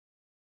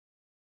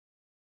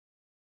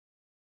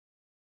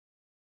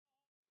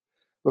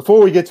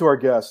Before we get to our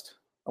guest,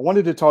 I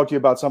wanted to talk to you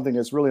about something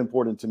that's really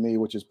important to me,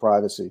 which is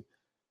privacy.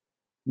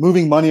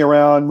 Moving money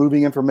around,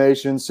 moving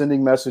information,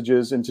 sending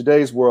messages in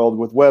today's world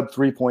with Web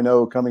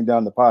 3.0 coming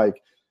down the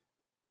pike,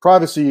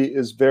 privacy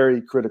is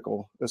very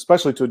critical,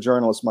 especially to a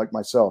journalist like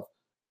myself.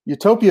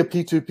 Utopia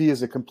P2P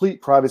is a complete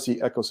privacy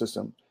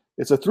ecosystem.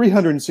 It's a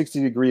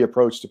 360-degree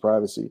approach to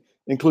privacy.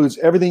 It includes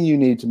everything you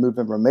need to move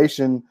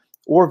information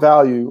or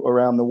value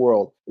around the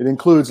world. It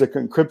includes a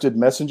encrypted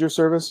messenger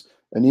service,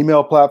 an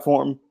email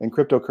platform, and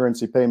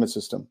cryptocurrency payment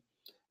system.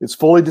 It's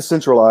fully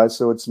decentralized,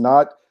 so it's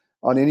not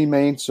on any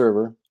main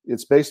server.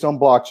 It's based on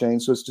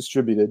blockchain, so it's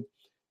distributed.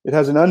 It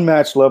has an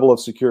unmatched level of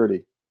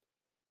security.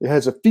 It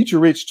has a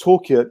feature-rich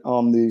toolkit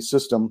on the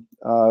system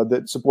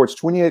that supports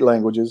 28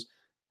 languages.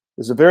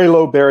 There's a very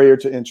low barrier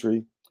to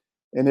entry,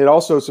 and it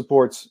also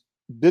supports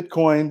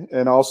Bitcoin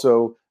and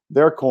also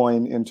their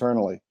coin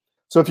internally.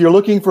 So if you're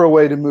looking for a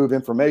way to move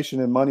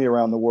information and money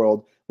around the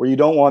world where you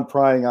don't want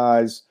prying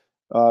eyes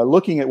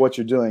looking at what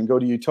you're doing, go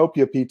to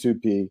Utopia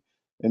P2P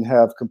and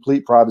have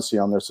complete privacy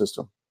on their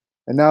system.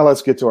 And now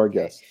let's get to our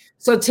guest.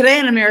 So today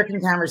on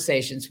American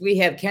Conversations, we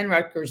have Ken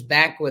Ruettgers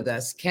back with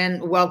us.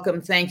 Ken,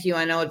 welcome. Thank you.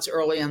 I know it's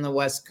early on the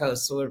West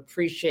Coast, so we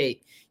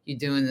appreciate you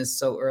doing this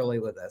so early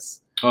with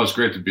us. Oh, it's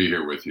great to be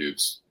here with you.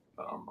 It's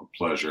a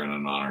pleasure and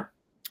an honor.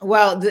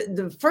 Well,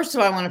 the first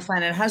of all, I want to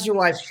find out, how's your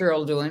wife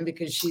Cheryl doing?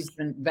 Because she's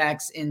been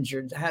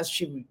injured. How's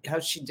she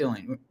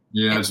doing?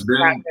 Yeah, it's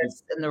been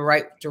in the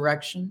right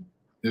direction.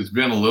 It's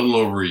been a little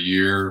over a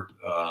year.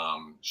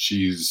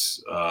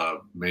 She's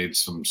made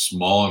some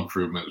small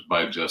improvements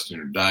by adjusting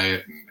her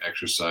diet and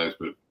exercise,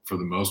 but for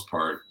the most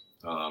part,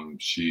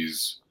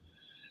 she's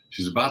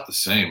about the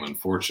same.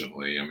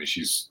 Unfortunately, I mean,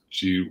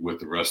 she with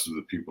the rest of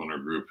the people in her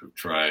group have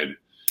tried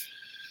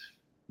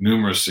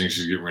numerous things.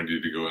 She's getting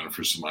ready to go in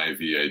for some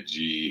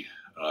IVIG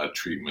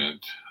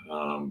treatment,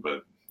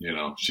 but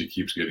she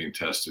keeps getting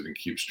tested and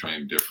keeps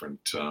trying different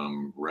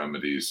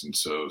remedies, and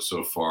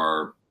so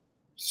far,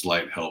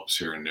 slight helps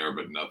here and there,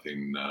 but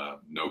nothing,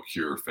 no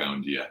cure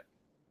found yet.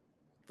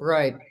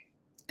 Right.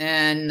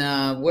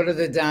 And what are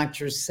the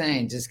doctors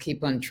saying? Just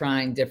keep on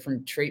trying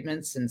different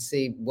treatments and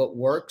see what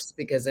works,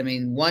 because I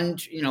mean, one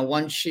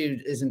shoe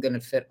isn't going to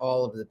fit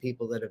all of the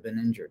people that have been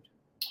injured.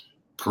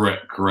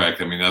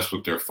 Correct. I mean, that's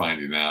what they're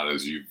finding out,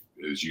 as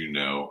you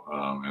know,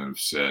 and have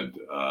said.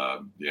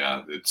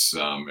 Yeah, it's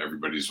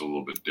everybody's a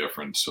little bit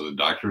different. So the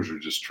doctors are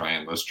just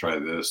trying. Let's try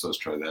this. Let's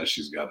try that.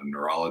 She's got a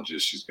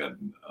neurologist. She's got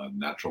a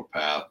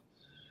naturopath.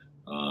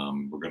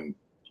 We're going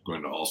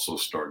to also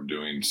start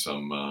doing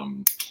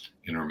some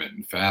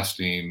intermittent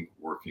fasting,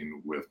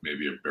 working with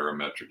maybe a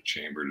barometric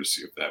chamber to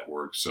see if that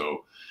works.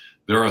 So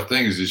there are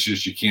things. It's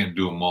just you can't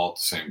do them all at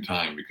the same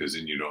time, because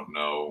then you don't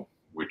know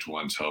which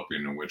one's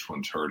helping and which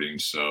one's hurting.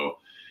 So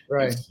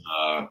right.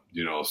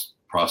 It's,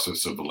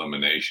 process of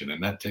elimination,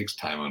 and that takes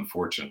time,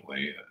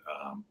 unfortunately,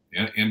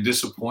 and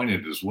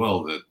disappointed as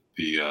well that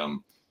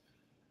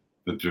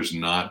that there's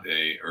not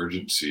a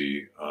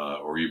urgency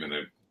or even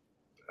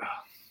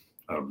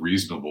a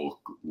reasonable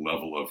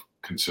level of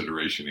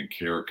consideration and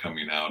care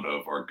coming out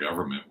of our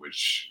government,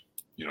 which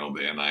the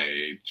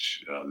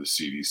NIH, the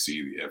CDC,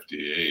 the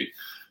FDA,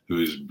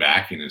 who is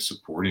backing and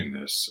supporting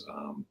this.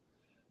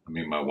 I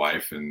mean, my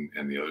wife and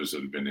the others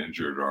that have been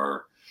injured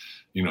are,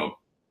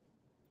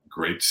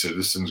 great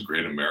citizens,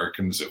 great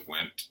Americans that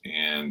went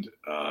and,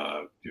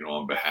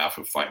 on behalf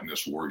of fighting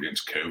this war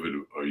against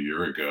COVID a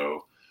year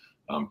ago,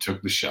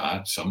 took the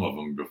shot. Some of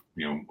them,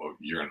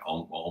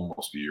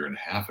 almost a year and a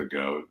half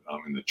ago,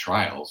 in the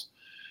trials,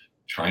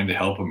 trying to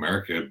help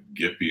America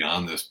get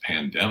beyond this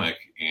pandemic,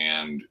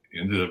 and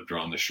ended up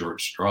drawing the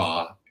short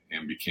straw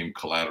and became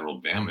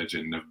collateral damage,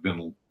 and have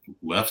been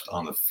left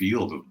on the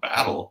field of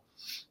battle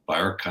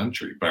by our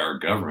country, by our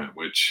government,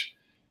 which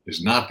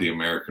is not the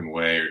American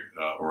way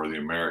or the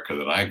America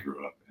that I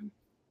grew up in.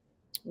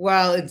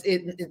 Well,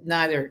 it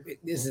neither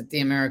is it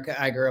the America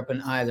I grew up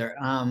in either.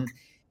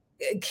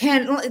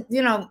 Ken,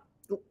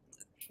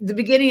 the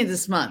beginning of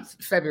this month,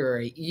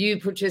 February, you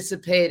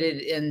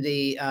participated in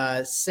the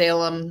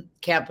Salem,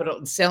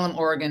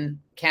 Oregon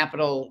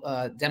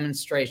Capitol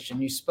demonstration.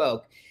 You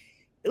spoke.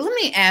 Let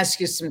me ask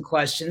you some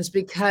questions,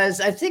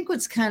 because I think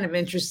what's kind of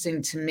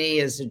interesting to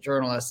me as a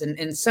journalist,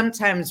 and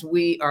sometimes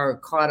we are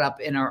caught up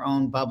in our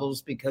own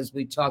bubbles because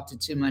we talk to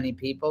too many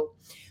people.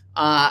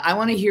 I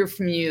want to hear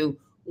from you.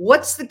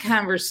 What's the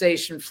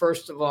conversation,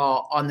 first of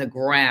all, on the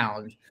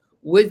ground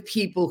with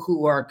people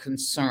who are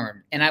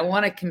concerned? And I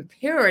want to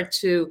compare it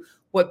to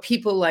what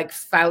people like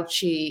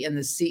Fauci and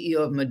the CEO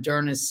of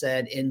Moderna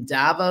said in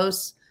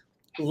Davos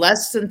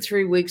less than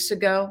 3 weeks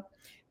ago.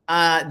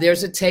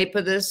 There's a tape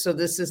of this, so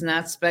this is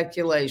not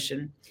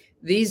speculation.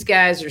 These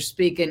guys are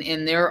speaking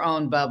in their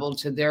own bubble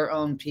to their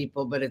own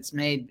people, but it's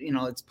made,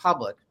 it's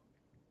public.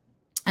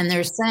 And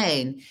they're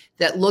saying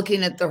that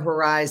looking at the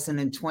horizon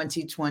in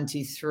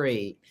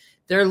 2023,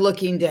 they're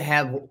looking to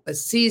have a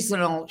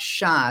seasonal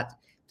shot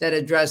that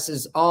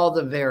addresses all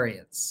the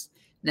variants.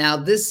 Now,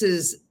 this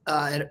is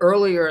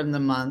earlier in the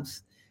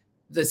month.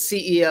 the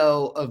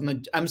CEO of,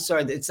 I'm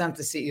sorry, it's not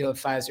the CEO of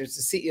Pfizer, it's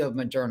the CEO of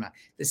Moderna.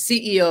 The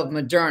CEO of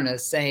Moderna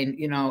saying,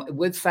 you know,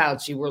 with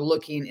Fauci, we're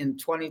looking in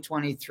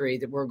 2023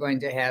 that we're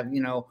going to have,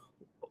 you know,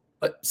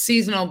 a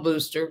seasonal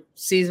booster,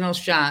 seasonal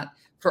shot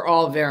for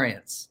all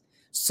variants.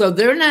 So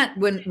they're not,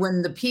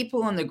 when the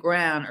people on the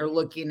ground are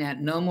looking at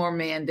no more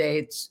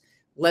mandates,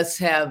 let's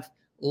have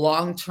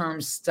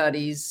long-term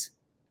studies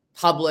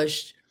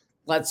published,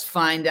 let's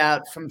find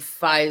out from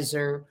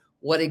Pfizer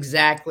what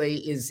exactly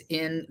is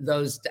in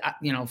those,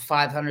 you know,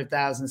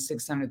 500,000,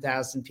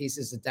 600,000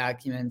 pieces of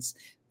documents.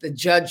 The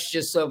judge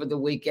just over the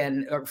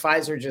weekend, or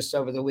Pfizer just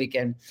over the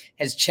weekend,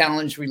 has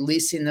challenged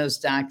releasing those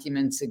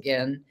documents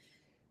again.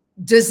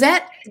 Does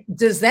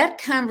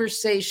that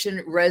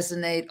conversation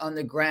resonate on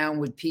the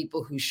ground with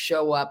people who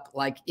show up,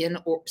 like in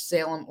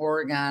Salem,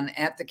 Oregon,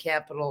 at the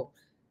Capitol?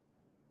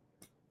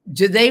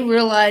 Do they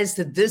realize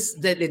that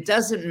it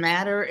doesn't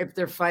matter if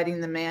they're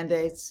fighting the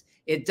mandates?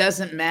 It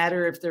doesn't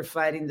matter if they're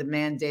fighting the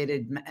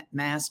mandated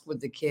mask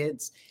with the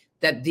kids,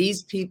 that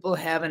these people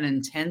have an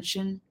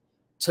intention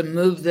to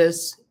move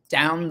this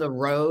down the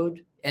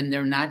road and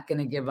they're not going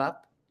to give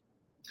up?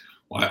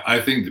 Well, I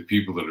think the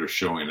people that are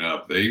showing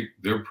up,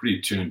 they're pretty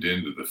tuned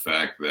into the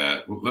fact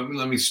that, well,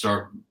 let me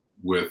start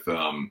with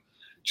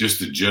just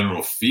the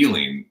general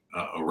feeling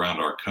around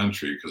our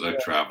country, because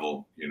I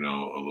travel, you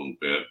know, a little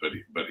bit,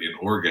 but in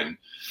Oregon,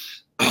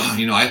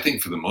 you know, I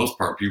think for the most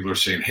part, people are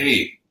saying,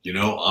 hey, you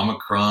know,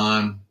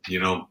 Omicron, you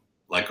know,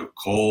 like a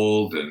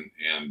cold,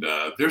 and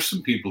there's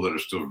some people that are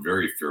still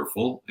very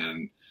fearful,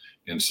 and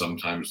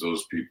sometimes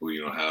those people,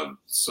 you know, have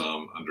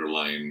some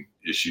underlying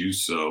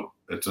issues, so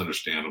that's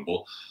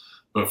understandable.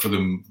 But for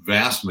the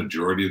vast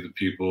majority of the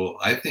people,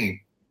 I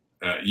think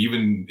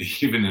even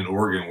in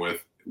Oregon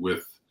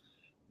with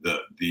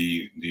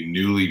the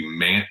newly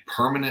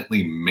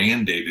permanently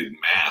mandated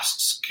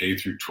masks, K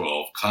through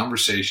 12,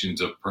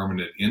 conversations of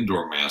permanent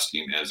indoor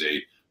masking as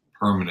a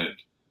permanent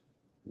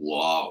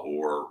law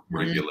or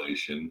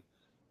regulation,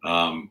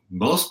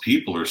 most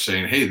people are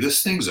saying, hey,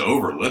 this thing's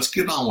over, let's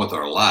get on with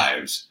our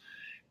lives.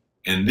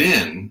 And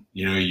then,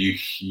 you know,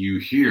 you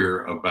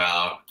hear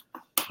about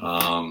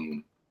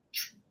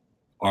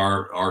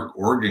our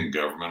Oregon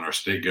government, our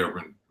state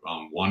government,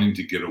 wanting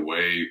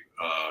to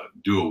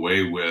do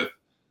away with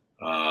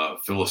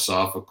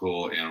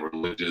philosophical and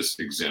religious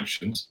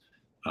exemptions.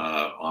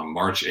 On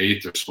March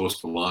 8th, they're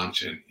supposed to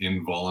launch an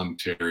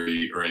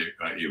involuntary or a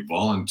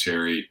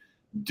voluntary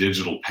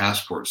digital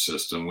passport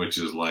system, which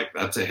is like,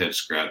 that's a head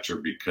scratcher,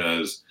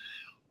 because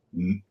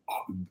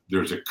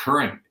there's a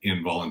current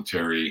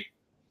voluntary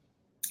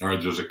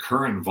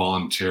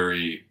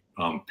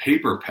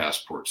paper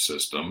passport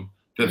system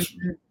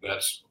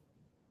that's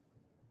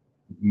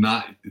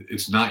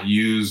not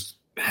used.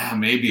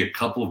 Maybe a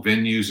couple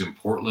venues in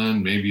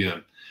Portland,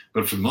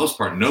 but for the most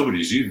part,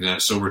 nobody's using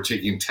that. So we're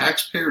taking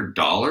taxpayer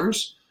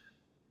dollars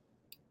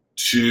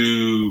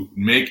to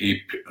make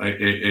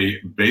a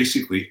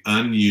basically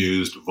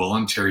unused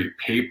voluntary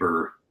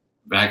paper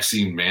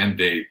vaccine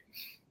mandate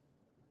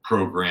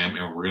program,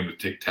 and we're going to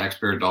take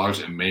taxpayer dollars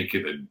and make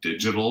it a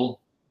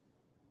digital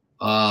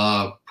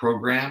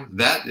program.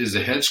 That is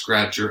a head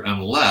scratcher,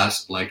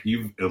 unless, like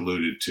you've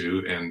alluded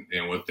to, and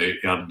what they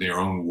out in their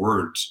own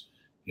words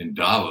in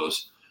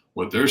Davos,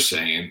 what they're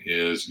saying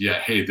is, yeah,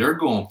 hey, they're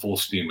going full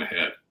steam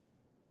ahead,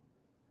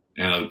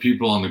 and the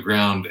people on the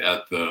ground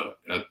at the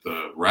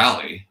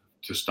rally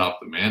to stop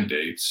the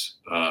mandates,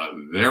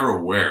 they're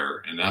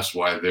aware, and that's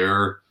why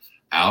they're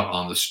out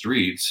on the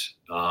streets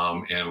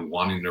and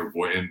wanting their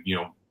voice, and, you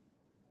know,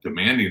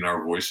 demanding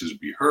our voices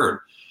be heard.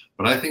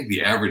 But I think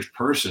the average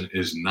person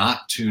is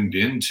not tuned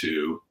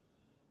into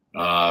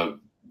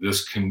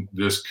this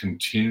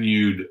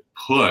continued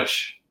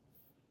push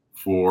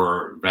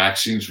for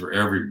vaccines for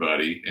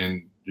everybody.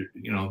 And,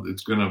 you know,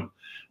 it's going to,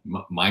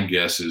 my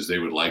guess is they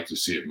would like to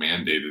see it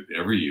mandated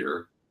every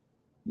year,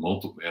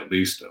 at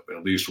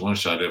least one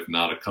shot, if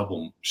not a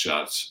couple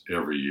shots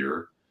every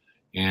year.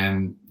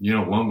 And, you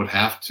know, one would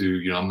have to,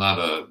 you know, I'm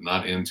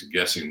not into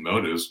guessing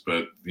motives,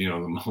 but, you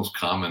know, the most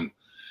common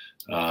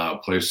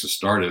place to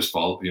start is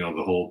follow, you know,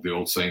 the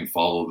old saying,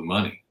 follow the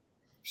money.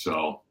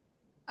 So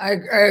I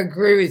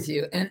agree with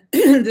you. And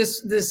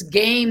this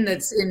game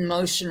that's in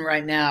motion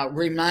right now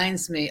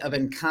reminds me of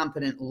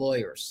incompetent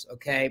lawyers.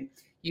 Okay.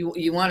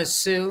 You want to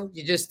sue,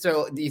 you just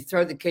throw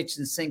the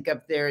kitchen sink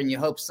up there and you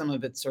hope some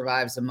of it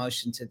survives a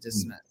motion to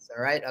dismiss.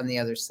 All right. On the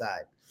other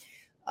side.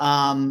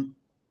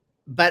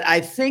 But I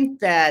think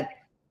that,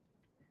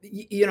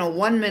 you know,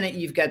 one minute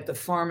you've got the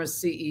pharma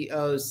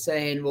CEOs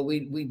saying, well,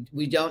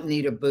 we don't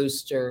need a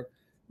booster.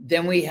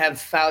 Then we have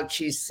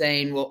Fauci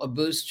saying, well, a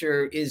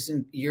booster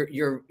isn't,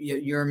 your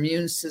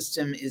immune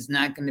system is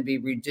not going to be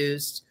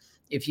reduced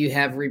if you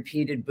have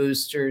repeated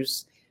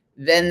boosters.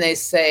 Then they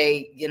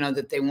say, you know,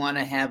 that they want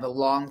to have a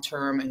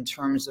long-term in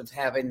terms of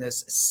having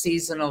this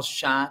seasonal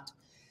shot.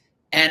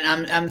 And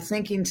I'm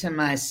thinking to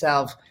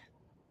myself,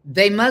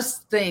 they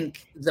must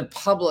think the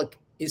public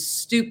is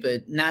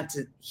stupid not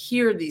to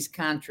hear these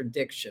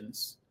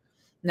contradictions,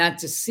 not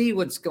to see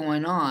what's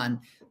going on.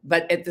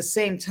 but at the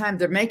same time,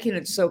 they're making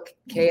it so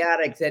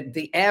chaotic that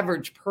the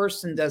average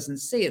person doesn't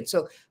see it.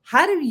 So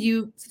how do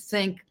you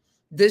think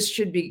this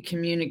should be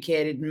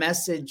communicated,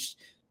 messaged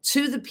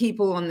to the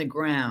people on the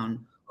ground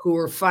who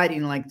are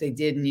fighting like they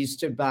did and you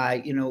stood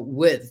by,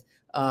 with,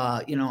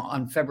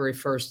 on February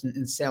 1st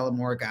in Salem,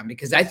 Oregon?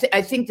 Because I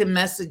think the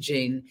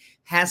messaging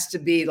has to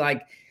be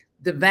like,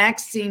 the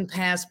vaccine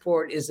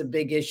passport is a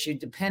big issue,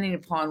 depending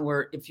upon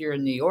if you're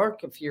in New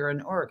York, if you're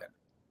in Oregon.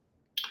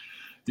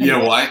 Yeah,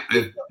 well,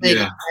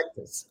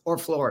 Texas or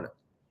Florida.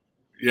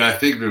 Yeah, I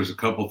think there's a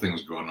couple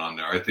things going on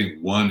there. I think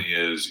one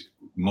is,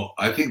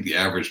 I think the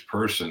average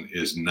person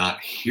is not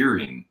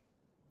hearing.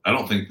 I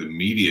don't think the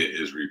media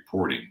is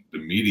reporting. The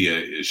media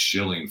is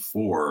shilling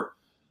for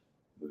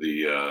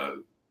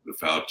the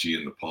Fauci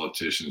and the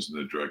politicians and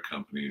the drug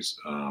companies,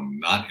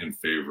 not in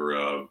favor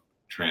of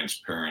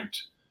transparent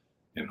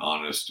and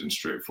honest and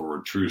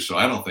straightforward truth. So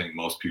I don't think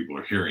most people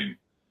are hearing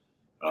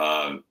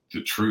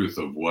the truth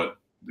of what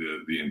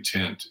the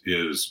intent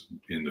is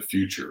in the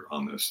future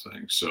on this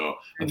thing. So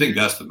I think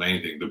that's the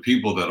main thing. The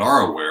people that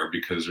are aware,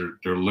 because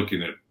they're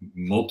looking at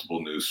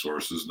multiple news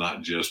sources,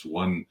 not just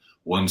one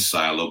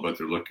silo, but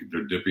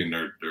they're dipping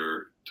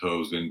their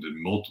toes into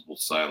multiple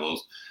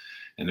silos,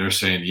 and they're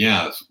saying,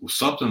 yeah,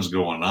 something's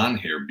going on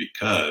here,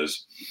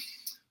 because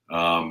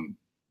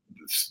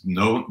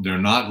they're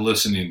not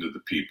listening to the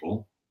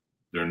people.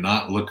 They're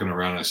not looking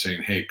around and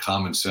saying, hey,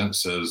 common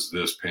sense says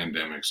this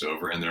pandemic's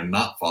over, and they're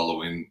not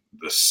following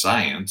the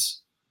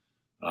science.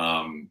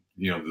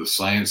 The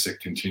science that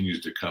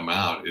continues to come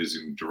out is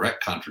in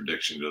direct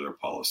contradiction to their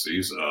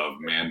policies of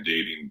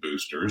mandating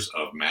boosters,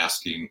 of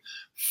masking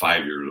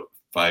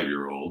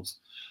five-year-olds.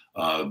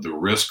 The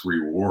risk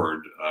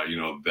reward,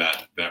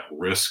 that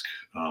risk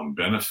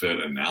benefit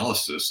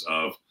analysis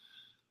of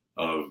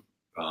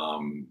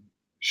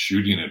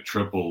shooting a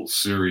triple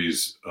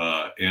series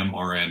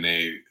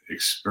mRNA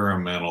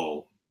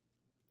experimental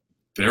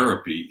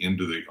therapy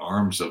into the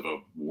arms of a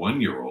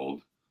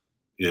 1-year-old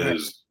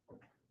is,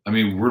 I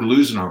mean, we're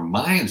losing our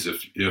minds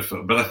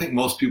but I think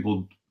most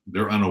people,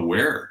 they're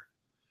unaware.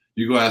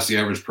 You go ask the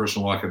average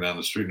person walking down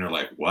the street and they're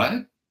like, what?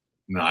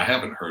 No, I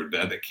haven't heard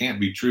that. That can't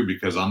be true,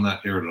 because I'm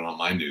not hearing it on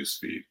my news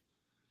feed,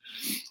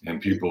 and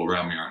people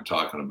around me aren't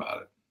talking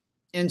about it.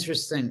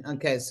 Interesting.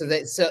 Okay.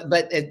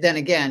 But then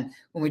again,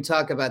 when we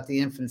talk about the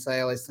infants,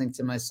 I always think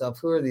to myself,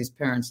 who are these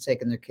parents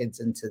taking their kids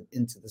into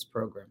this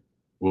program?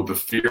 Well, the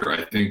fear,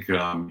 I think,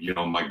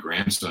 my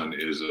grandson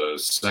is a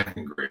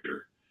second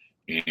grader,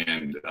 and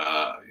in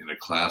a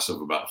class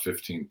of about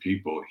 15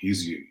 people,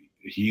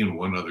 he and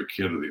one other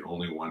kid are the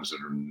only ones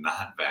that are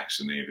not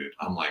vaccinated.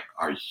 I'm like,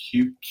 are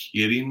you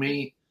kidding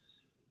me?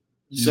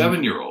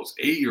 7-year-olds,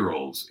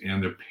 8-year-olds,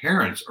 and their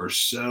parents are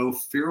so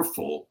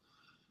fearful.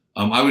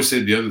 I would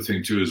say the other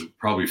thing too is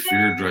probably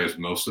fear drives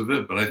most of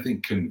it, but I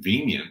think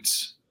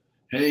convenience.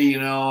 Hey,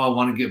 I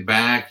want to get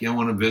back. I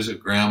want to visit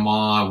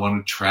grandma. I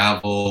want to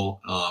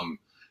travel.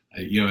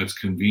 It's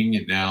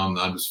convenient now. I'm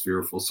not as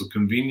fearful. So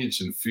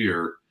convenience and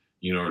fear,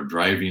 are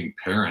driving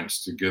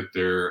parents to get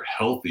their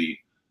healthy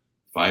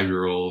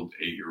 5-year-old,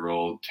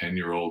 8-year-old,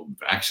 10-year-old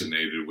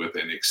vaccinated with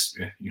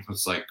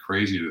it's like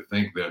crazy to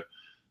think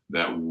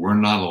that we're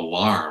not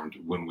alarmed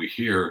when we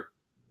hear,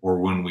 or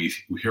when we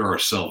hear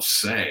ourselves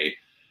say,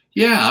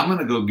 yeah, I'm going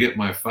to go get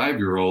my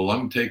 5-year-old. I'm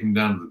going to take him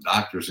down to the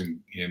doctors and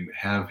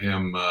have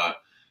him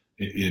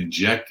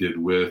injected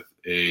with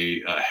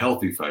a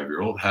healthy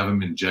 5-year-old, have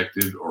him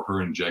injected or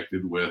her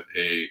injected with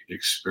a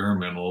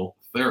experimental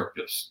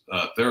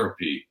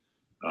therapy.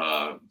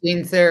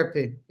 Gene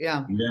therapy.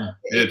 Yeah. Yeah.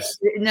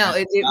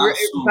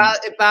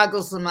 It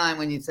boggles the mind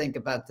when you think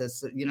about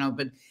this,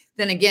 but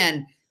then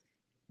again,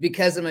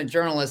 because I'm a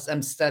journalist,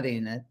 I'm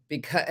studying it,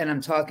 and I'm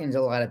talking to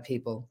a lot of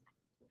people.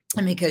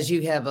 And because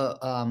you have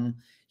a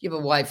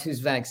wife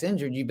who's vax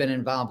injured, you've been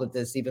involved with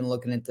this, even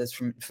looking at this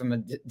from a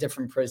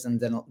different prism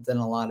than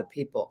a lot of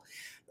people.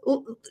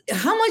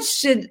 How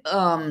much did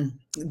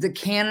the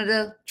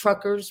Canada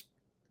truckers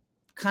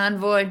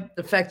convoy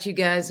affect you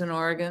guys in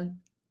Oregon?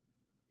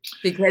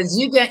 Because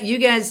you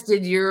guys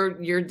did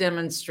your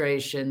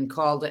demonstration,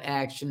 call to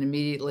action,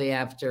 immediately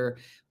after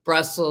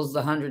Brussels, the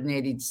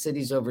 180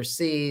 cities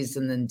overseas,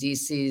 and then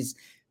DC's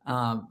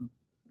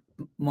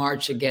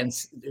march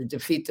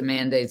defeat the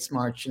mandates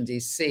march in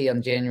DC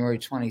on January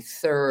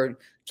 23rd.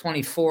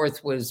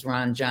 24th was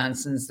Ron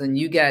Johnson's. Then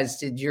you guys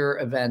did your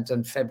event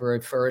on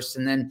February 1st,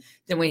 and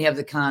then we have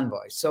the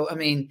convoy. So, I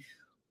mean,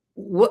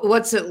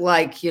 what's it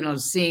like,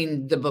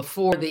 seeing the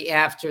before, the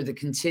after, the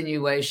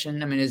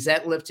continuation? I mean, has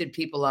that lifted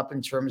people up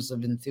in terms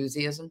of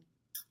enthusiasm?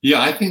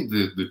 Yeah, I think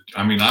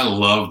I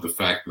love the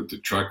fact that the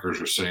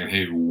truckers are saying,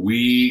 hey,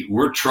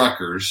 we're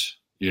truckers,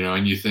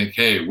 and you think,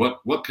 hey,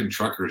 what can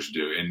truckers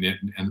do?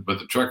 But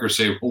the truckers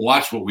say, well,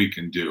 watch what we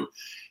can do.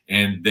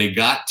 And they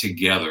got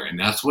together, and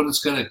that's what it's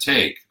going to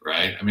take,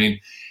 right? I mean,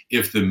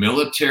 if the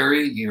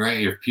military,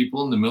 if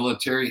people in the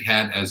military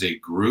had as a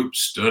group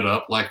stood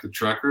up like the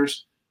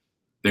truckers,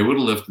 they would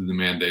have lifted the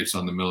mandates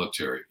on the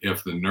military.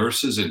 If the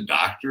nurses and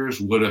doctors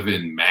would have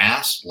en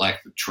masse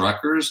like the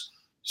truckers,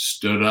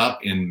 stood up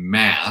in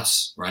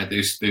mass, right?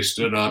 They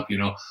stood up,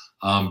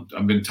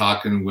 I've been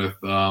talking with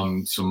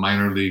some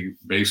minor league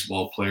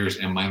baseball players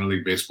and minor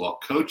league baseball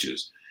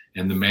coaches,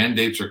 and the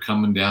mandates are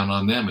coming down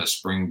on them as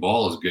spring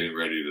ball is getting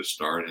ready to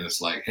start. And it's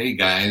like, hey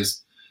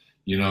guys,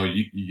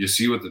 you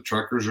see what the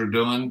truckers are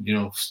doing,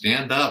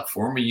 stand up,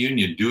 form a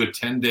union, do a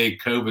 10-day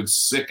COVID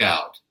sick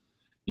out,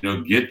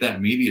 get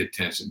that media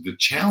attention. The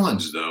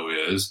challenge though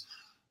is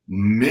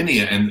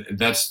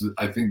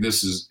I think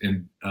this is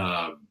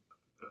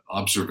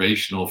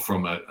observational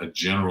from a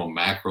general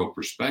macro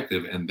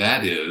perspective, and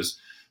that is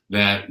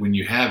that when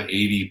you have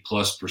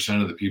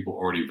 80+% of the people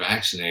already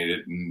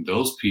vaccinated, and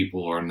those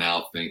people are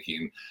now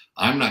thinking,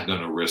 I'm not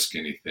going to risk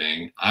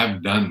anything.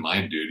 I've done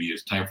my duty.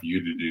 It's time for you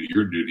to do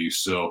your duty.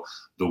 So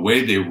the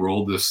way they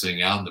rolled this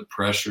thing out, the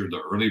pressure,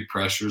 the early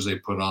pressures they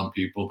put on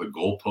people, the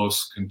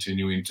goalposts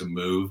continuing to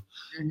move,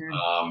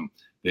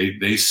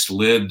 they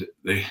slid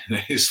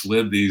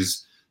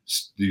these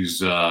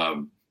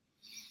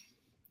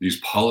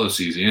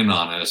policies in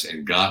on us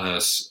and got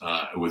us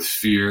with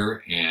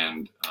fear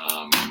and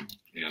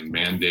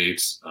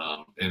mandates,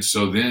 and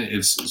so then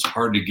it's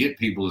hard to get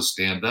people to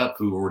stand up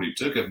who already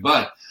took it.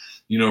 But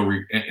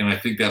and I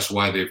think that's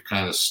why they've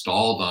kind of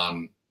stalled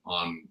on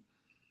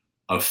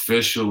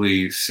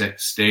officially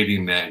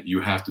stating that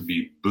you have to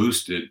be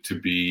boosted to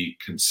be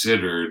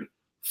considered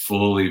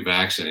fully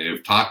vaccinated.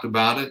 They've talked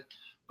about it,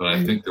 but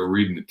I think they're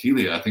reading the tea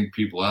leaves. I think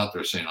people out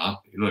there saying,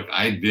 look,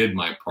 I did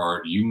my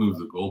part. You moved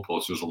the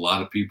goalposts. There's a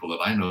lot of people that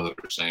I know that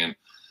are saying,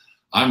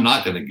 I'm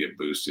not going to get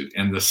boosted.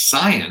 And the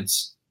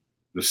science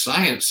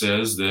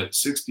says that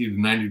 60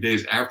 to 90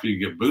 days after you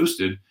get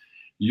boosted,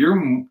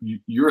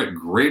 you're at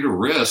greater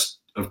risk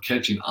of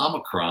catching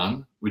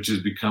Omicron, which has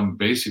become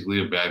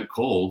basically a bad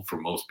cold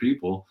for most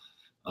people,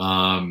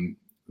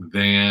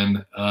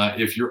 than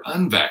if you're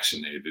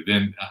unvaccinated.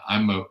 And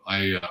I'm a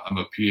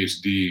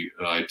PhD.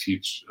 I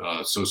teach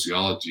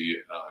sociology,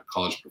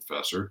 college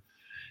professor,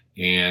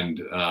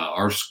 and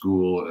our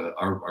school,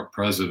 our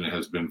president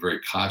has been very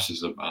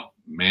cautious about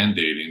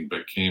mandating,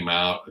 but came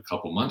out a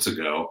couple months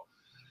ago,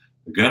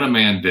 going to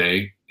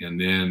mandate, and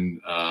then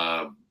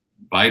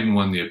Biden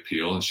won the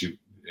appeal,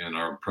 and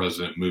our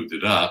president moved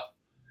it up.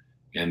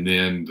 And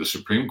then the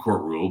Supreme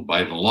Court ruled,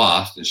 Biden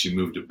lost, and she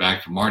moved it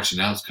back to March, and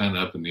now it's kind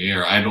of up in the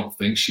air. I don't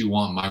think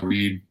my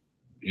read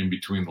in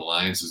between the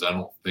lines is I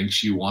don't think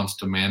she wants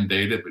to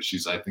mandate it, but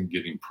she's, I think,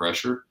 getting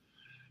pressure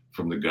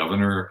from the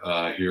governor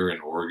here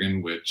in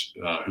Oregon,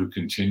 who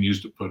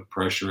continues to put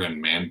pressure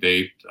and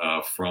mandate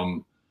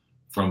from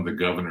the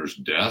governor's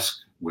desk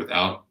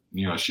without,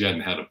 she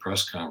hadn't had a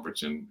press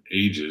conference in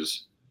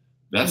ages.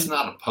 That's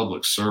not a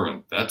public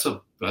servant. That's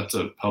a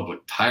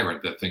public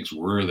tyrant that thinks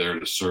we're there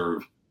to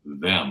serve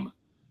them.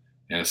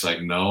 And it's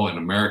like, no, in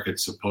America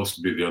it's supposed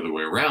to be the other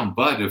way around.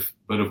 But if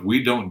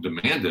we don't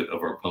demand it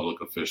of our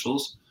public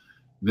officials,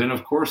 then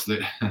of course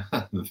they're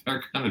going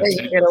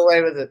to get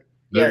away with it.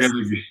 They're going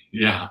to be,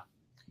 yeah.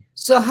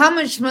 So how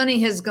much money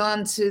has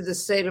gone to the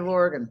state of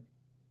Oregon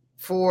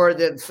for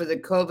the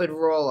COVID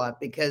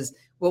rollout? Because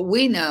what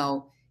we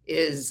know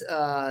is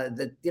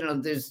that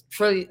there's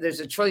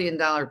 $1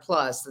 trillion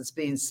plus that's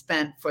being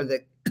spent for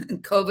the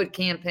COVID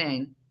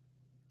campaign.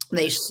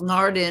 They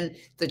snarred in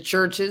the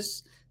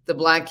churches, the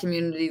Black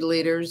community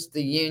leaders,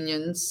 the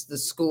unions, the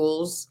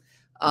schools.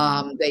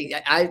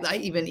 I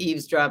even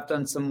eavesdropped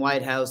on some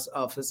White House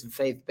Office of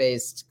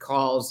Faith-Based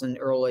calls in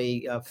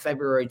early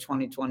February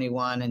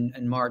 2021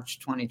 and March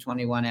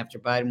 2021 after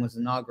Biden was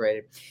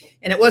inaugurated.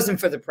 And it wasn't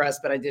for the press,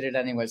 but I did it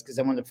anyways because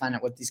I wanted to find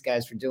out what these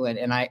guys were doing.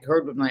 And I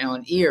heard with my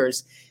own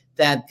ears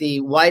that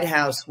the White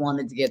House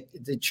wanted to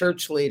get the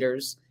church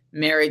leaders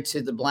married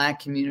to the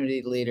Black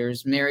community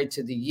leaders, married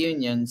to the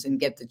unions, and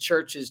get the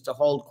churches to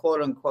hold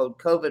quote unquote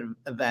COVID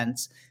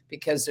events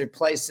because they're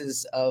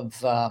places of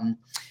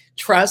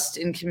trust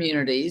in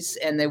communities.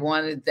 And they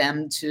wanted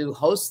them to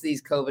host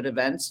these COVID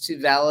events to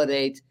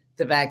validate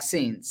the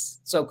vaccines,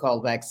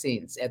 so-called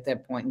vaccines at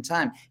that point in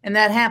time. And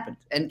that happened.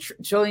 And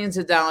trillions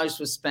of dollars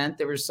was spent.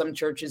 There were some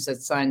churches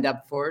that signed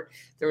up for it.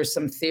 There were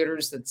some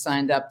theaters that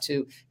signed up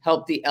to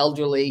help the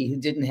elderly who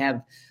didn't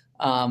have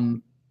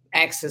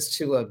access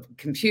to a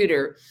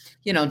computer,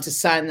 to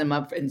sign them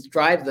up and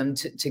drive them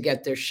to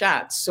get their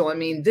shots. So, I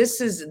mean,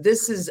 this is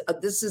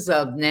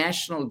a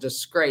national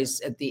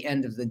disgrace at the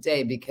end of the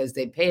day because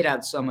they paid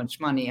out so much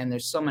money and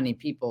there's so many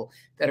people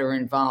that are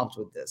involved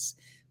with this.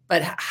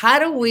 But how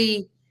do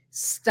we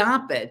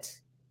stop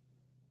it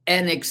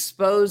and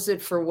expose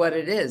it for what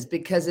it is?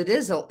 Because it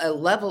is a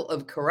level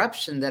of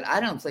corruption that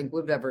I don't think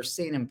we've ever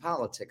seen in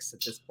politics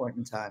at this point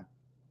in time.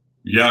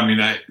 Yeah, I mean,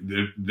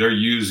 they're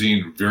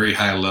using very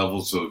high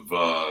levels of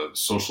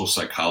social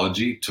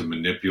psychology to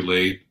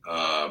manipulate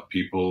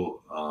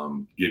people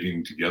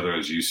getting together,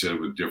 as you said,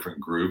 with different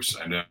groups.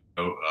 I know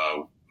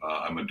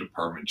I'm a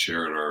department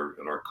chair at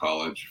our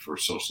college for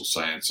social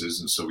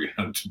sciences, and so we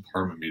had a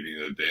department meeting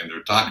the other day, and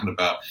they're talking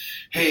about,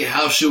 hey,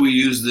 how should we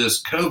use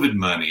this COVID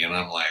money? And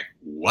I'm like,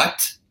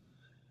 what?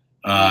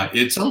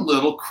 It's a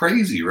little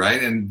crazy,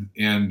 right? And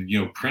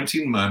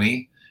printing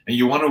money. And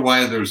you wonder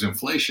why there's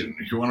inflation.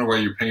 You wonder why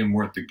you're paying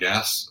more at the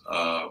gas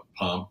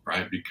pump,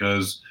 right?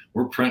 Because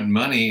we're printing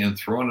money and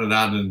throwing it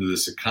out into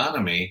this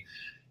economy,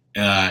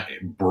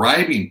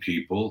 bribing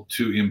people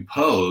to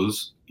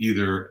impose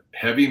either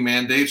heavy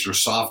mandates or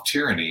soft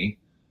tyranny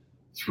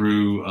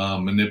through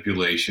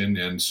manipulation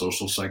and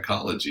social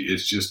psychology.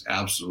 It's just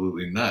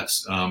absolutely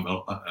nuts.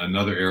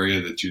 Another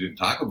area that you didn't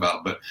talk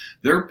about, but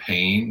they're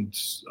paying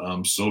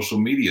social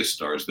media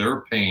stars.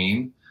 They're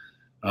paying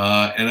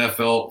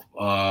NFL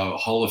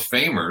Hall of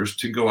Famers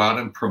to go out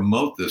and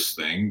promote this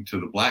thing to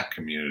the Black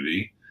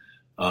community.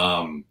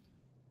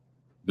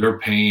 They're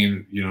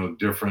paying,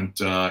 different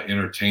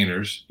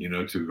entertainers,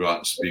 to go out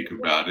and speak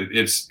about it.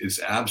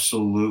 It's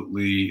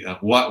absolutely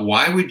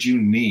why would you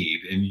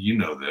need, and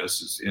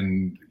this,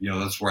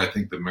 that's where I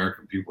think the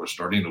American people are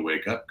starting to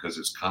wake up, because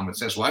it's common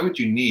sense. Why would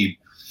you need,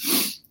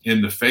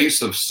 in the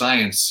face of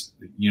science,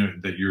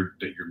 that you're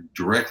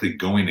directly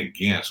going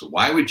against?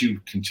 Why would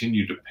you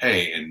continue to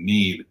pay and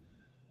need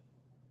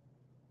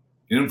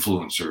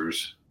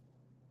influencers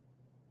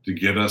to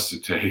get us to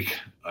take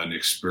an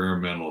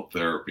experimental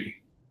therapy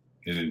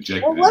and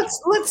inject it? Well,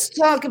 let's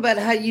talk about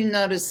how you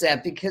notice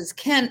that, because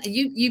Ken,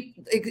 you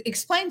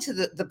explain to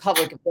the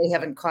public, if they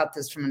haven't caught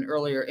this from an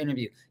earlier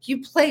interview,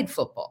 you played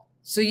football,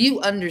 so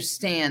you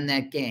understand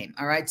that game.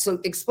 All right,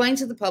 so explain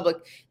to the public,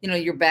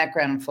 your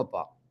background in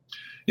football.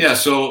 Yeah,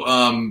 so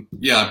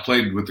I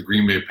played with the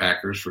Green Bay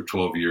Packers for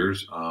 12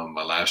 years.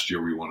 My last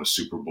year we won a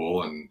Super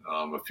Bowl, and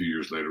a few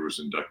years later was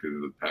inducted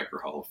into the Packer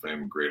Hall of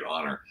Fame, a great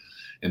honor.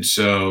 And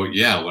so,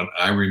 when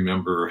I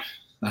remember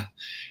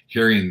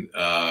hearing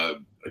a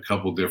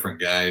couple different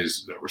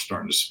guys that were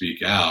starting to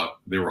speak out,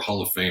 they were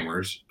Hall of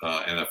Famers,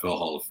 NFL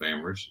Hall of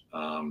Famers.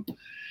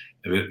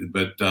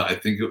 But I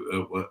think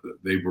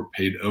they were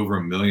paid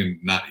over $1 million,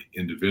 not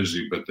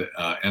individually, but the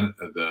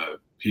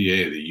PA,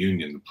 the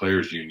union, the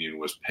players union,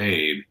 was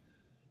paid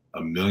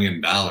 $1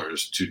 million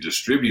to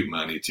distribute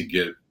money to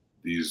get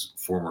these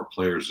former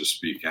players to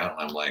speak out.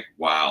 And I'm like,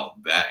 wow,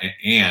 that.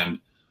 And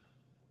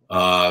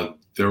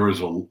there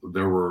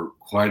were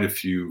quite a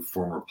few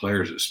former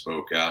players that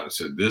spoke out and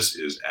said, this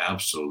is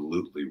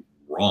absolutely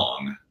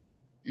wrong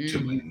to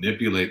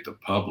manipulate the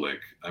public.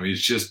 I mean,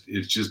 it's just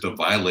a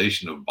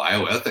violation of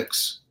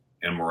bioethics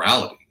and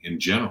morality in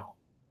general.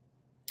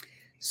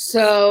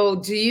 So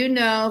do you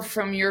know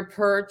from your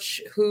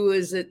perch, who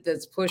is it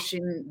that's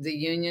pushing the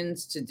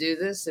unions to do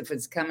this? If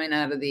it's coming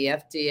out of the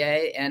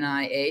FDA,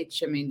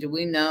 NIH, I mean, do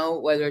we know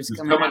whether it's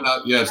coming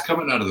out? Yeah, it's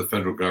coming out of the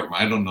federal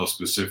government. I don't know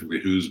specifically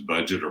whose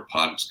budget or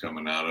pot it's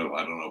coming out of.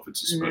 I don't know if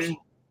it's a special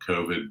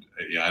COVID.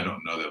 Yeah, I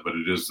don't know that, but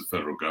it is the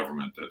federal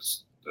government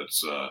that's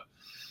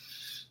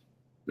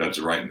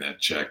writing that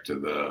check to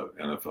the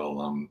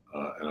NFL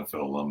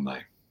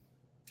alumni.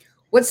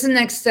 What's the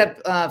next step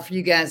for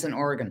you guys in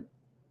Oregon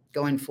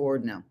going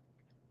forward now?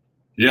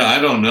 Yeah, I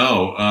don't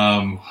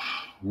know.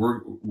 We're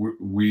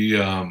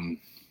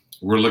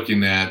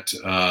looking at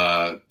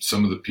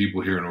some of the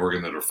people here in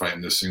Oregon that are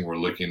fighting this thing. We're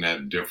looking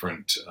at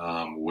different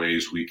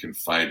ways we can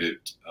fight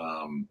it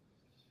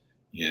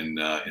in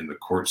the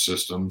court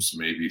systems,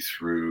 maybe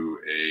through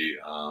a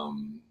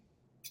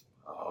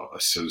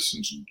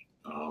citizens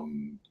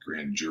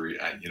grand jury.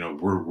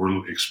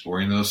 We're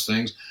exploring those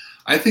things.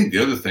 I think the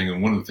other thing,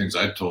 and one of the things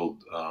I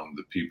told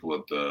the people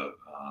at the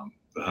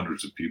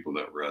hundreds of people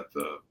that were at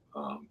the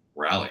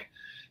rally,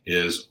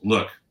 is,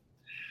 look,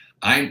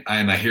 I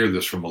hear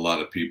this from a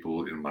lot of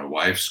people in my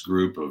wife's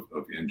group of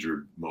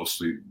injured,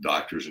 mostly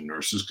doctors and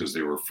nurses, because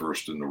they were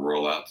first in the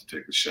rollout to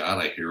take the shot.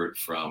 I hear it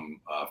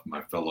from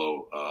my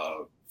fellow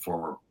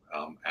former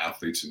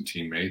athletes and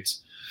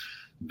teammates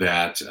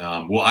that,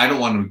 I don't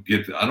want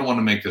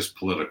to make this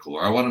political,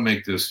 or I want to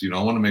make this, I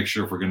want to make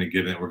sure if we're going to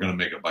get in, we're going to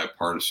make it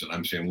bipartisan.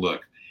 I'm saying,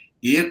 look,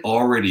 it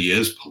already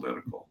is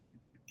political.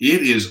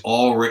 It is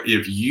already,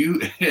 if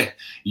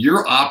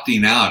you're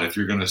opting out, if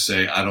you're going to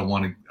say, I don't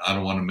want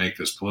to make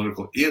this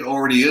political, it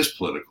already is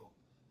political.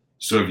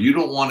 So if you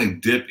don't want to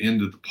dip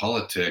into the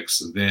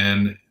politics,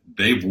 then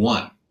they've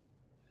won.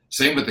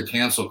 Same with the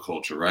cancel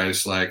culture, right?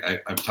 It's like,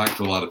 I've talked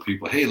to a lot of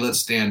people, hey, let's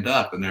stand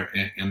up. And they're,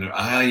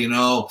 I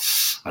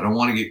don't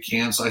want to get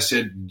canceled. I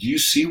said, do you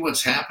see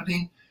what's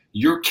happening?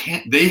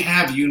 They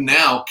have you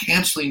now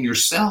canceling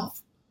yourself.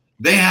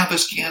 They have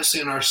us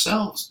canceling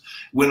ourselves.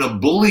 When a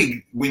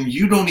bully doesn't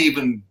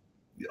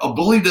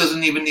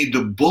even need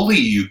to bully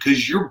you,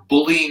 because you're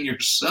bullying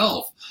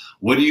yourself.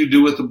 What do you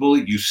do with the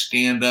bully? You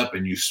stand up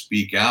and you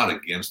speak out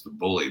against the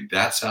bully.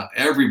 That's how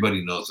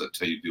everybody knows that's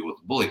how you deal with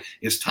the bully.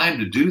 It's time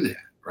to do that,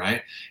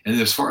 right? And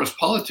as far as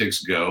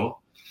politics go,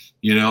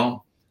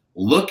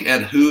 look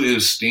at who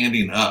is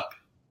standing up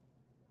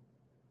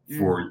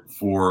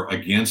for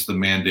against the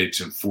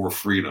mandates and for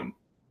freedom.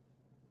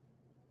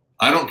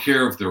 I don't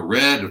care if they're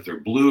red, if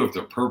they're blue, if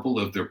they're purple,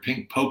 if they're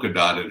pink polka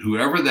dotted,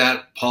 whoever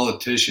that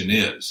politician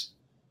is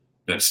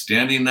that's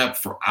standing up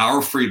for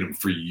our freedom,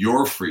 for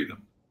your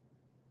freedom,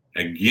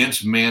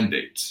 against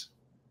mandates,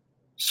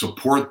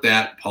 support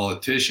that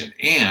politician.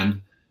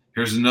 And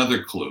here's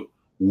another clue.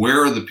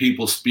 Where are the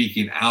people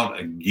speaking out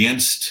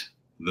against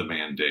the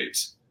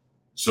mandates?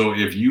 So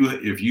if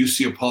you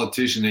see a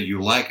politician that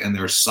you like and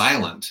they're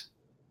silent,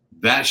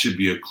 that should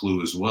be a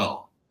clue as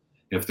well.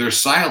 If they're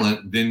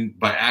silent, then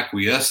by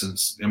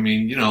acquiescence, I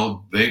mean, you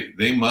know,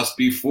 they must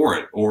be for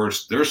it, or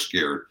they're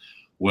scared.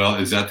 Well,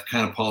 is that the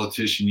kind of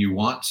politician you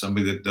want?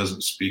 Somebody that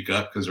doesn't speak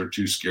up because they're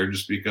too scared to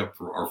speak up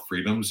for our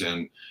freedoms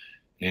and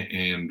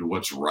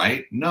what's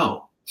right?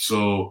 No.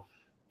 So,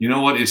 you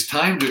know what? It's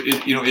time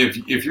to, you know,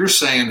 if you're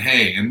saying,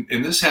 hey,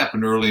 and this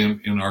happened early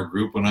in our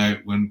group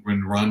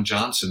when Ron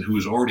Johnson, who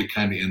was already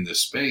kind of in this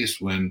space,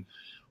 when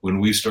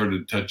we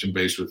started touching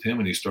base with him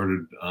and he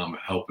started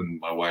helping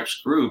my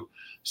wife's group,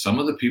 some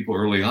of the people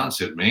early on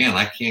said, man,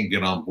 I can't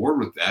get on board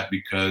with that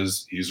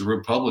because he's a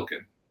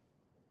Republican.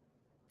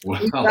 Well,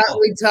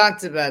 we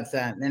talked about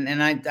that,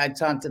 and I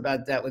talked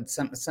about that with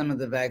some of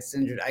the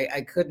vaccinated.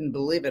 I couldn't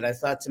believe it. I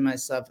thought to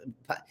myself,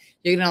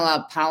 you're going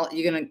to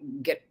you're going to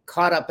get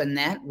caught up in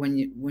that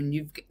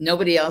when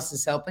nobody else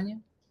is helping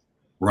you.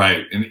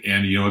 Right,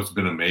 and you know it's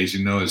been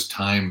amazing though is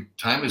time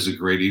is a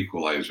great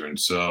equalizer, and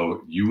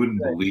so you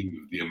wouldn't believe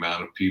the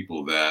amount of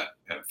people that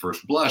at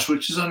first blush,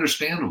 which is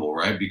understandable,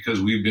 right?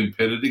 Because we've been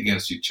pitted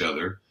against each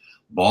other,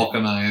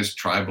 balkanized,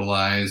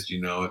 tribalized.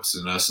 You know, it's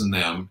an us and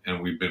them,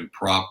 and we've been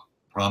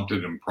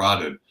prompted and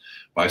prodded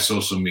by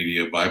social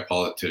media, by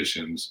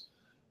politicians,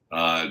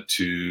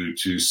 to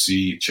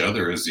see each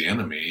other as the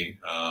enemy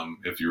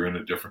if you're in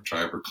a different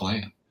tribe or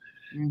clan.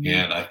 Mm-hmm.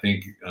 And I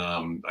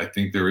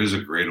think there is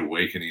a great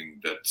awakening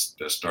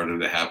that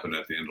started to happen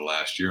at the end of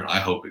last year, and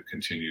I hope it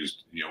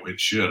continues. You know, it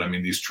should. I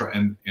mean, these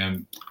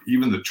and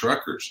even the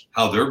truckers,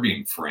 how they're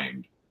being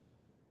framed.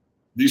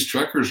 These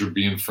truckers are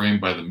being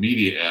framed by the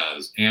media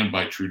and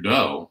by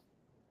Trudeau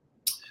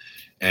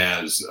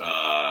as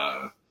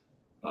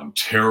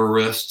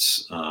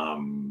terrorists,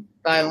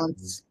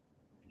 violence.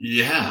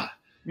 Yeah.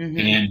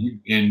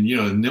 Mm-hmm. And you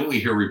know, and then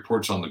we hear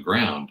reports on the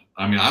ground.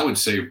 I mean, I would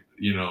say,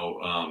 you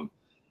know,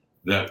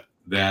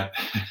 that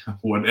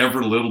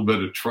whatever little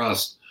bit of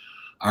trust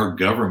our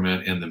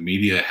government and the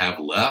media have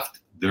left,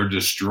 they're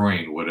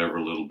destroying whatever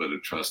little bit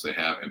of trust they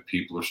have, and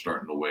people are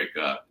starting to wake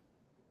up.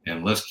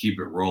 And let's keep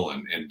it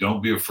rolling. And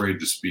don't be afraid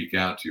to speak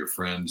out to your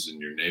friends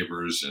and your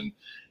neighbors. And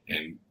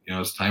you know,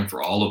 it's time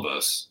for all of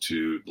us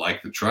to,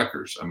 like the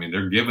truckers. I mean,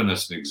 they're giving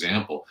us an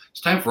example.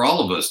 It's time for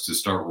all of us to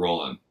start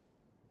rolling.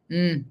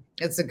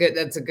 That's a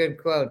good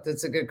quote.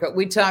 That's a good quote.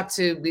 We talked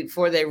to,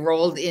 before they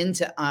rolled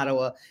into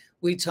Ottawa,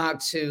 we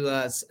talked to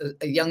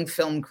a young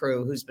film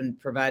crew who's been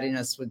providing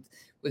us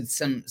with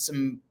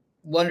some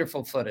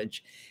wonderful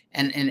footage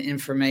and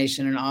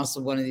information, and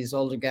also one of these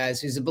older guys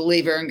who's a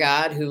believer in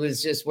God, who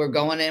was just, we're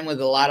going in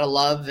with a lot of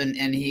love,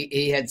 and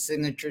he had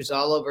signatures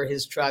all over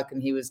his truck,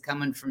 and he was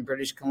coming from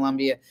British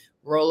Columbia,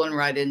 rolling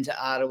right into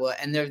Ottawa,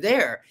 and they're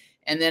there.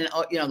 And then,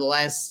 you know, the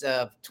last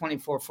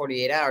 24,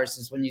 48 hours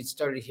is when you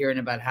started hearing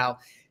about how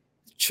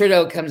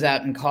Trudeau comes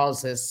out and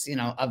calls this, you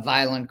know, a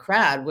violent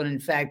crowd, when in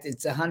fact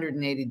it's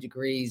 180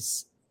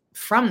 degrees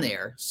from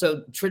there.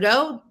 So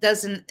Trudeau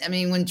doesn't, I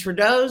mean, when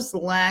Trudeau's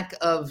lack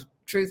of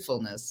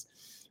truthfulness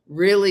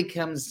really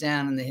comes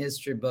down in the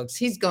history books,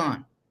 he's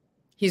gone.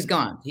 He's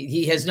gone.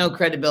 He has no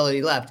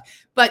credibility left.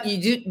 But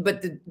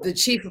the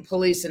chief of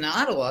police in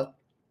Ottawa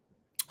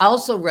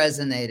also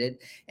resonated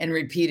and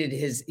repeated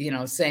his, you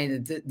know,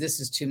 saying that this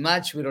is too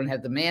much. We don't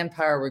have the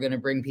manpower. We're going to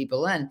bring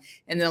people in.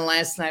 And then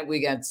last night we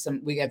got some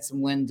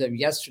wind of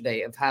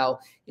yesterday of how,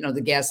 you know,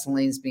 the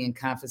gasoline's being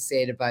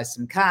confiscated by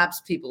some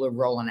cops. People are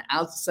rolling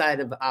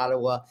outside of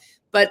Ottawa.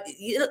 But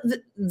you know,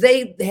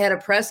 they had a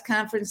press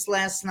conference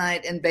last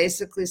night and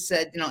basically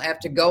said, you know,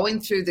 after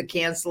going through the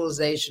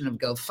cancelization of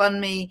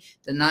GoFundMe,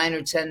 the $9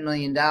 or $10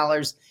 million,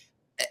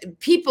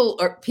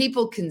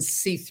 people can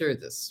see through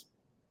this.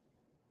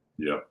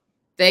 Yeah,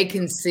 they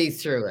can see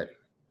through it.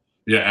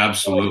 Yeah,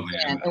 absolutely.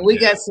 And we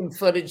got some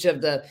footage of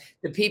the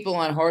people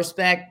on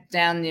horseback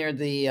down near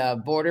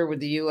the border with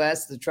the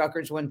U.S. The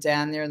truckers went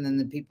down there, and then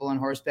the people on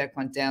horseback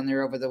went down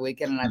there over the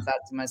weekend. And I thought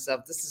to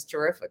myself, this is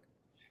terrific.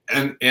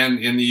 And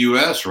in the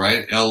U.S.,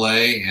 right,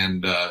 L.A.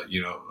 and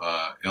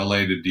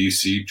L.A. to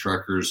D.C.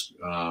 truckers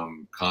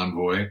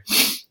convoy.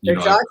 They're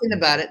talking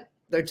about it.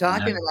 They're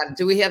talking about it.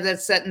 Do we have that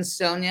set in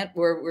stone yet?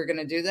 We're going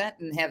to do that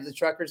and have the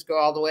truckers go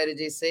all the way to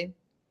D.C.?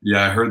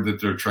 Yeah, I heard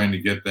that they're trying to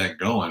get that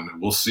going.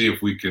 We'll see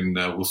if we can.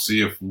 We'll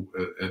see if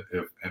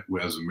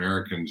as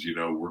Americans, you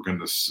know, we're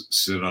going to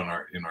sit in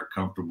our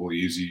comfortable,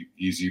 easy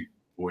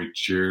boy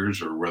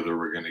chairs, or whether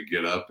we're going to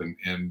get up.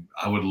 And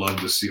I would love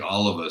to see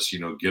all of us, you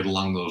know, get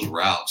along those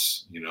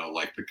routes, you know,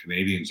 like the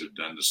Canadians have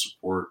done to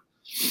support,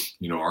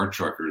 you know, our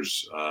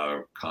truckers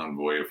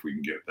convoy, if we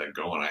can get that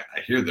going.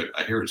 I hear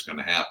it's going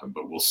to happen,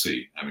 but we'll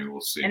see. I mean,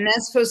 we'll see. And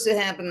that's supposed to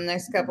happen in the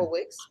next couple of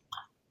weeks.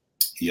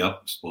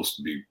 Yep, it's supposed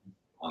to be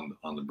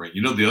on the brink.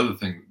 You know,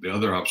 the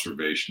other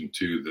observation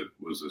too that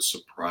was a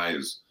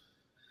surprise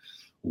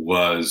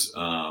was,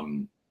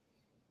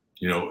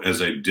 you know,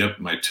 as I dipped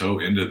my toe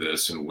into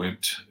this and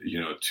went, you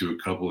know, to a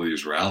couple of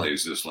these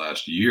rallies this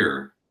last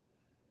year,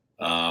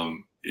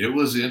 it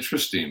was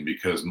interesting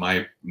because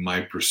my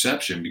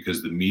perception,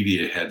 because the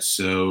media had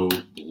so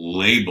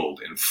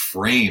labeled and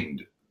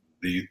framed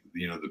the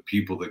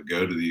people that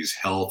go to these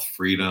health,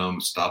 freedom,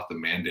 stop the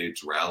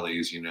mandates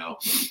rallies,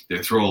 they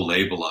throw a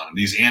label on them.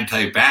 These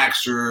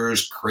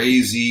anti-vaxxers,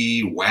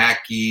 crazy,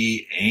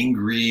 wacky,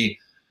 angry.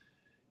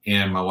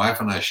 And my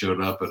wife and I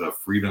showed up at a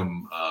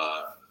freedom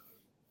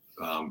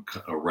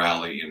a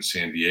rally in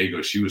San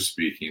Diego. She was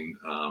speaking.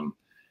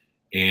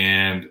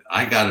 And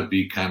I got to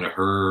be kind of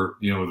her,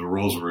 the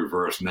roles were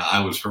reversed. Now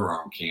I was her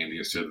arm candy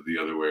instead of the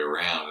other way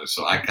around. And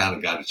so I kind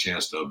of got a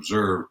chance to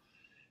observe.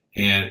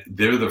 And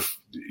they're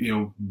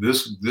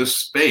this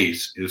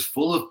space is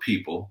full of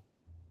people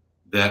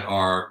that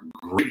are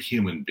great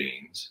human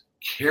beings,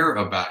 care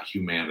about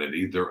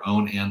humanity, their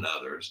own and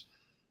others.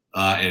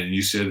 And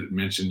you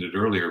mentioned it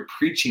earlier,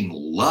 preaching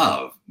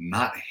love,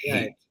 not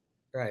hate.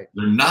 Right.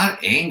 They're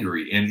not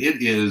angry. And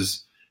it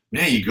is,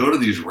 man, you go to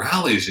these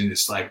rallies and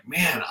it's like,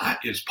 man,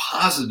 it's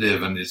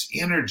positive and it's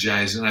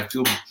energizing. I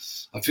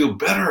feel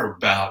better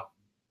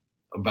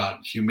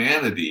about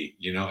humanity,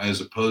 as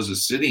opposed to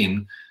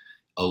sitting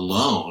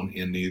alone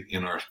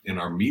in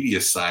our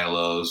media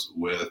silos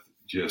with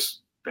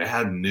just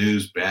bad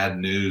news,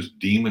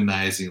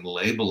 demonizing,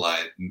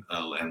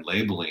 and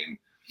labeling,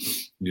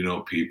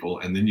 people.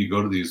 And then you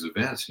go to these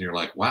events and you're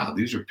like, wow,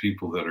 these are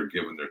people that are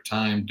giving their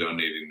time,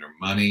 donating their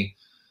money,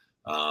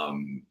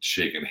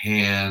 shaking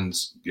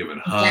hands, giving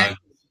hugs.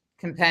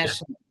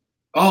 Compassion.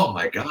 Oh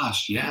my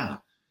gosh. Yeah.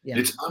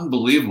 It's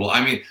unbelievable.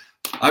 I mean,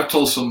 I've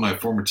told some of my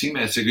former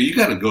teammates, I go, you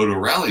got to go to a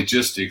rally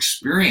just to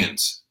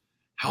experience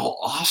how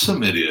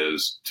awesome it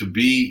is to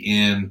be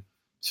in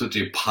such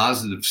a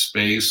positive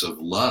space of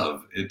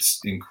love. It's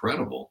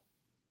incredible.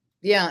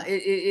 Yeah,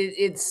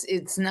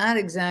 it's not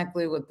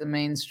exactly what the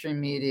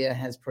mainstream media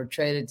has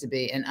portrayed it to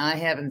be, and I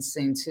haven't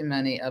seen too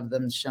many of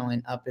them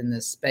showing up in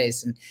this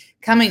space. And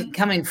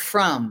coming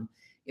from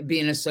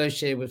being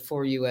associated with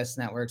 4 U.S.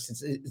 networks,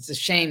 it's a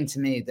shame to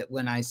me that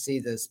when I see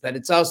this, but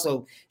it's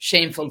also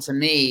shameful to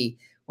me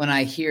when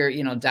I hear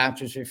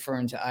doctors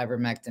referring to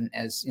ivermectin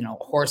as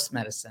horse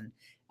medicine,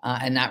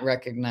 and not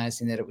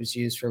recognizing that it was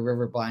used for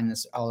river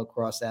blindness all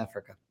across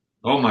Africa.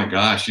 Oh my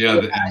gosh, yeah.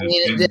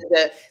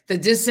 The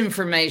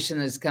disinformation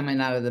that's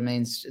coming out of the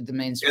mainstream.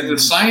 And the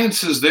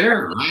science is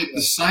there, right?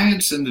 The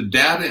science and the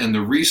data and the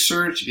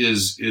research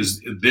is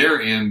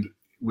there. And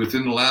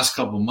within the last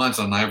couple of months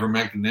on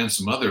ivermectin and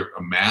some other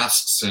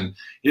masks, and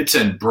it's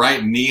a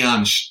bright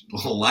neon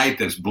light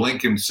that's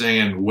blinking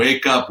saying,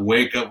 wake up,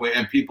 wake up.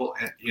 And people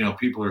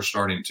are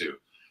starting to.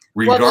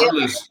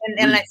 Regardless,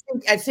 and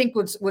I think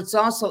what's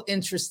also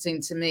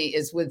interesting to me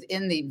is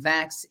within the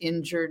vax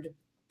injured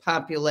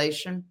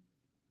population,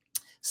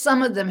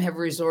 some of them have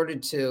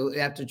resorted to,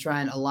 after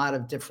trying a lot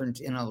of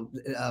different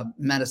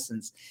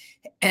medicines,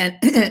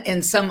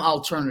 and some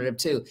alternative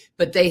too.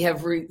 But they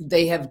have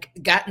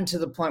gotten to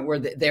the point where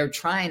they're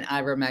trying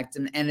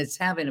ivermectin, and it's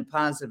having a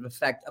positive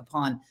effect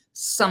upon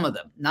some of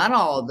them, not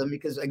all of them,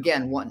 because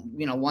again,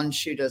 one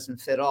shoe doesn't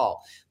fit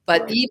all.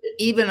 But right.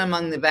 even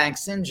among the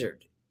vax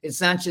injured. It's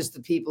not just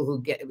the people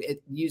who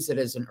use it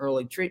as an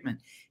early treatment.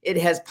 It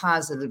has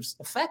positive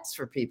effects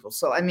for people.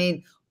 So, I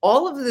mean,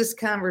 all of this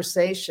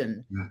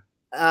conversation,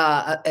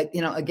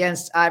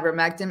 against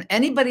ivermectin,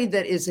 anybody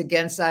that is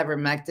against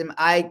ivermectin,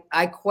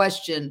 I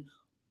question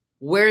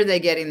where are they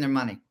getting their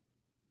money.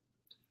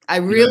 I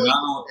really,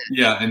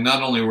 and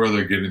not only where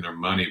they're getting their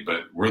money,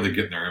 but where they're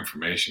getting their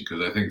information.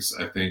 Because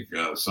I think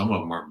some of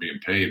them aren't being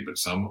paid, but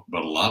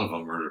a lot of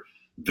them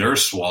they're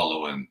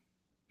swallowing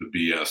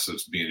the BS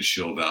that's being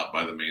shilled out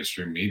by the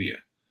mainstream media.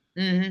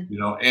 Mm-hmm.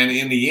 And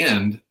in the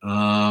end,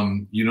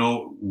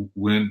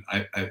 when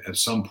at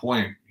some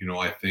point,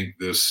 I think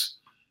this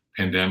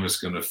pandemic is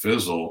going to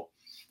fizzle,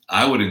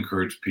 I would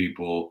encourage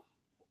people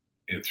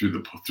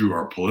through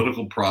our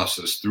political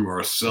process, through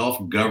our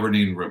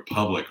self-governing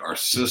republic, our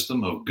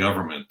system of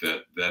government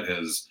that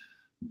has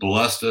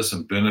blessed us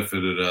and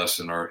benefited us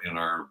in our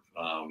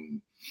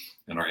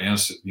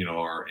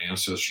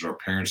ancestors, our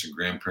parents and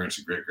grandparents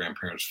and great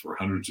grandparents for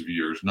hundreds of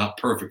years. Not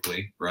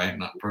perfectly, right?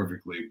 Not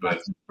perfectly, but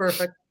that's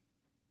perfect.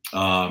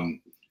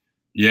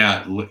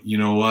 You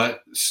know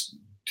what?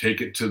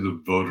 Take it to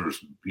the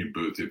voters'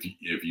 booth.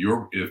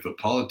 If the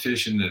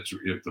politician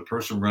if the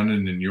person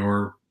running in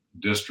your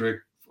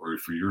district or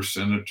for your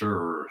senator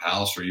or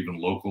house or even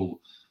local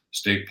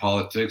state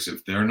politics,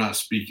 if they're not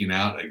speaking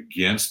out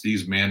against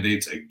these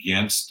mandates,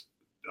 against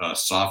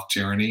soft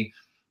tyranny,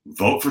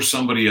 vote for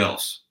somebody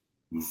else.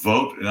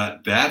 Vote.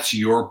 That's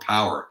your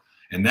power.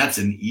 And that's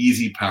an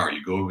easy power.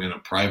 You go in a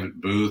private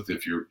booth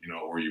if you're,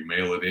 or you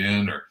mail it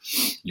in or,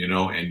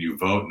 and you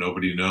vote,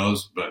 nobody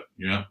knows, but,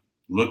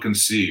 look and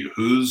see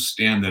who's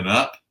standing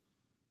up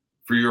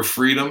for your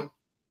freedom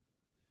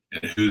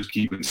and who's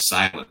keeping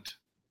silent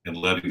and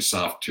letting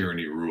soft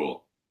tyranny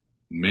rule.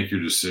 Make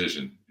your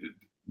decision.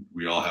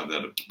 We all have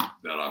that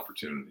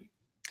opportunity.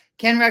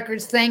 Ken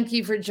Ruettgers, thank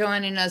you for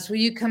joining us. Will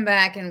you come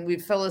back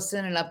and fill us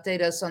in and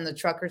update us on the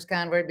truckers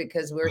convoy,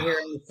 because we're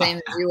hearing the same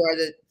as you are,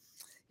 that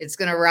it's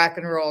going to rock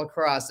and roll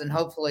across, and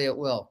hopefully it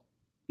will.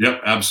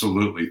 Yep,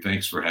 absolutely.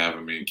 Thanks for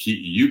having me. And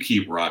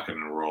keep rocking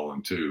and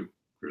rolling too,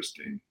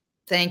 Christine.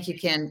 Thank you,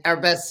 Ken. Our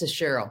best to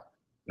Cheryl.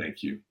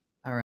 Thank you.